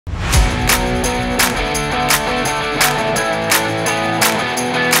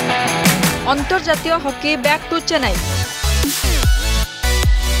अंतर्जातीय hockey back to Chennai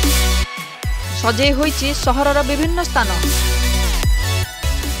सजे होईची सहरर विभिन्न स्थान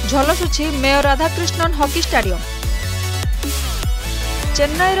झलसुची mayor Radha Krishnan hockey stadium.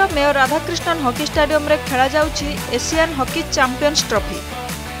 चेन्नईर mayor Radha Krishnan hockey stadium रे खेला जाउची एशियन हॉकी चैंपियंस ट्रॉफी।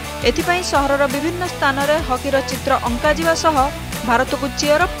 एथिपाई सहरर विभिन्न स्थान रे हॉकीर चित्र अंका जिवा सह भारत को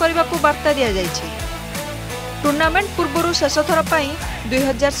चीयर अप करने को वार्ता दि जाइछि। टूर्नामेंट पूर्व शेष थर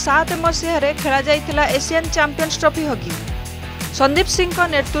 2007 मसीह खेला जाइथिला Asian champions trophy hockey. Sandeep Singh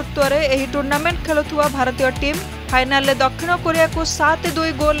नेतृत्व में यह टूर्नामेंट खेलुवा भारतीय टीम फाइनाल में दक्षिण कोरिया को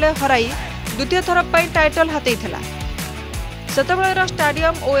 7-2 गोल हराई द्वितीय थर टाइटल हाथेइथिला। सेतबेळेर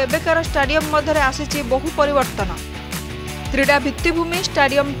स्टाडियम और एबेकार स्टाडियम मध्य आसीछि बहु परिवर्तन। क्रीडा भित्तिभूमि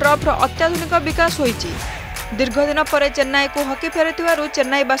स्टाडियम ट्रफ अत्याधुनिक विकास होईछि। दीर्घ दिन पर चेन्नई को हॉकी फेरिथिबारु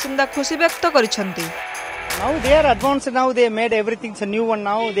चेन्नई बासिंदा खुशी व्यक्त करिसेंती। Now they are advanced. Now they made everything a new one.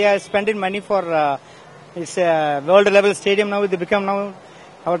 Now they are spending money for this world level stadium. Now they become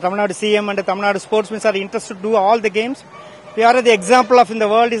our Tamil Nadu CM and Tamil Nadu sportsmen are interested to do all the games. We are the example of in the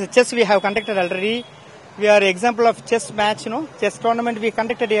world is chess we have conducted already. We are example of chess match. Chess tournament we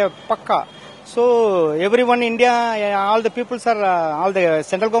conducted a pakka. So everyone in India, all the peoples are, all the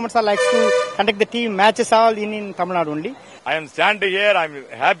central governments are like to conduct the team matches all in Tamil Nadu only. I am standing here. I am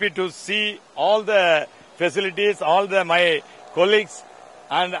happy to see all the facilities, all my colleagues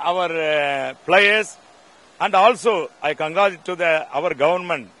and our players, and also I congratulate to our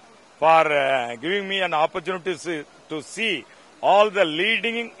government for giving me an opportunity to see all the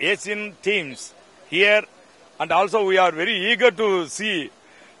leading Asian teams here, and also we are very eager to see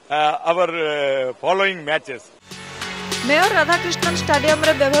our following matches. Mayor Radha Krishnan stadium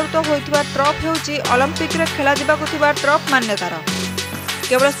रे व्यवहृत होइथिबा ट्रॉफ हेउची Olympic रे खेला जिबाकु थिबा ट्रॉफ मान्यतार।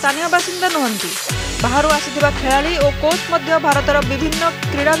 केवल स्थानीय बासिंदा नुहंती, बाहर आसिथिबा खेलाड़ी और कोच मध्य भारतर विभिन्न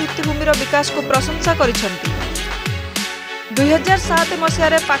क्रीडा भित्तिभूमिर विकास को प्रशंसा करिसेंती। 2007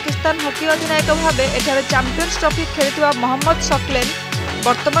 मसीह पाकिस्तान हॉकी अधिनायक भावे एठारे चैंपियंस ट्रॉफी खेलिथिबा मोहम्मद शकलेन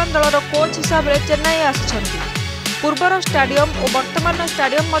वर्तमान दलर कोच हिसाब रे चेन्नई आसिछंती। पूर्वर स्टेडियम और वर्तमान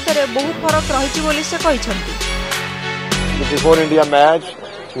स्टेडियम मध्य बहुत फरक रहिछि बोली से कहिसेंती। Before India match,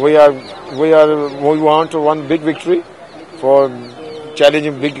 we want one big victory for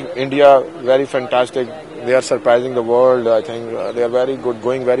challenging big India. Very fantastic. They are surprising the world. I think they are very good,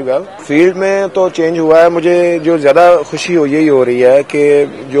 going very well. Field में तो change हुआ है. मुझे जो ज़्यादा खुशी यही हो रही है कि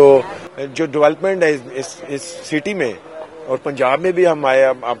जो development है इस city में और पंजाब में भी हम आए,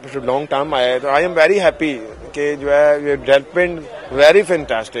 after long time आए, तो I am very happy कि जो है development very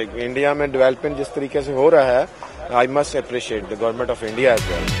fantastic. India में development जिस तरीके से हो रहा है, I must appreciate the government of India as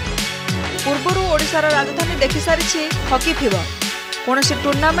well. पूर्वरु ओडिशार राजधानी देखि सारिछि हॉकी फीवर। कौनसी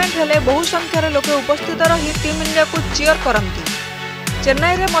टूर्नामेंट हेले बहु संख्यार लोके उपस्थित रही टीम इंडिया को चीयर करती।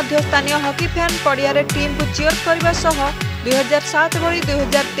 चेन्नई रे मध्य स्थानीय हॉकी फैन पड़िया रे टीम को चीयर करने सह 2007 भली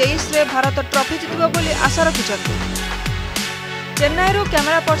 2023 रे भारत ट्रॉफी जितबो बोली आशा रखिछथि। चेन्नई रो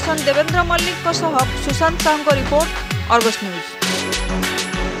कैमरा पर्सन देवेंद्र मल्लिक सह Sushant Sahu report, Argus news.